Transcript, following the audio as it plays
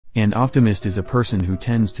An optimist is a person who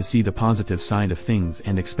tends to see the positive side of things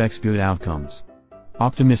and expects good outcomes.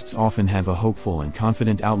 Optimists often have a hopeful and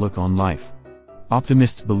confident outlook on life.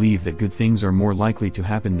 Optimists believe that good things are more likely to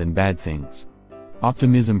happen than bad things.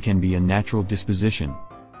 Optimism can be a natural disposition.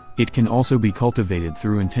 It can also be cultivated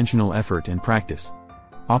through intentional effort and practice.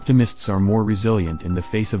 Optimists are more resilient in the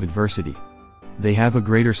face of adversity. They have a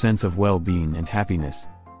greater sense of well-being and happiness.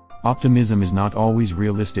 Optimism is not always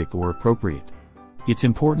realistic or appropriate. It's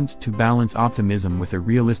important to balance optimism with a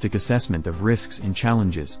realistic assessment of risks and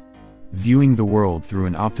challenges. Viewing the world through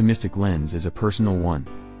an optimistic lens is a personal one.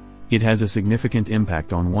 It has a significant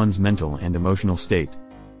impact on one's mental and emotional state.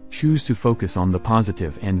 Choose to focus on the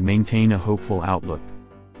positive and maintain a hopeful outlook.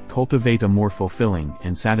 Cultivate a more fulfilling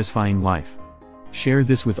and satisfying life. Share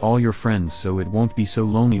this with all your friends so it won't be so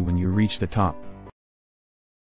lonely when you reach the top.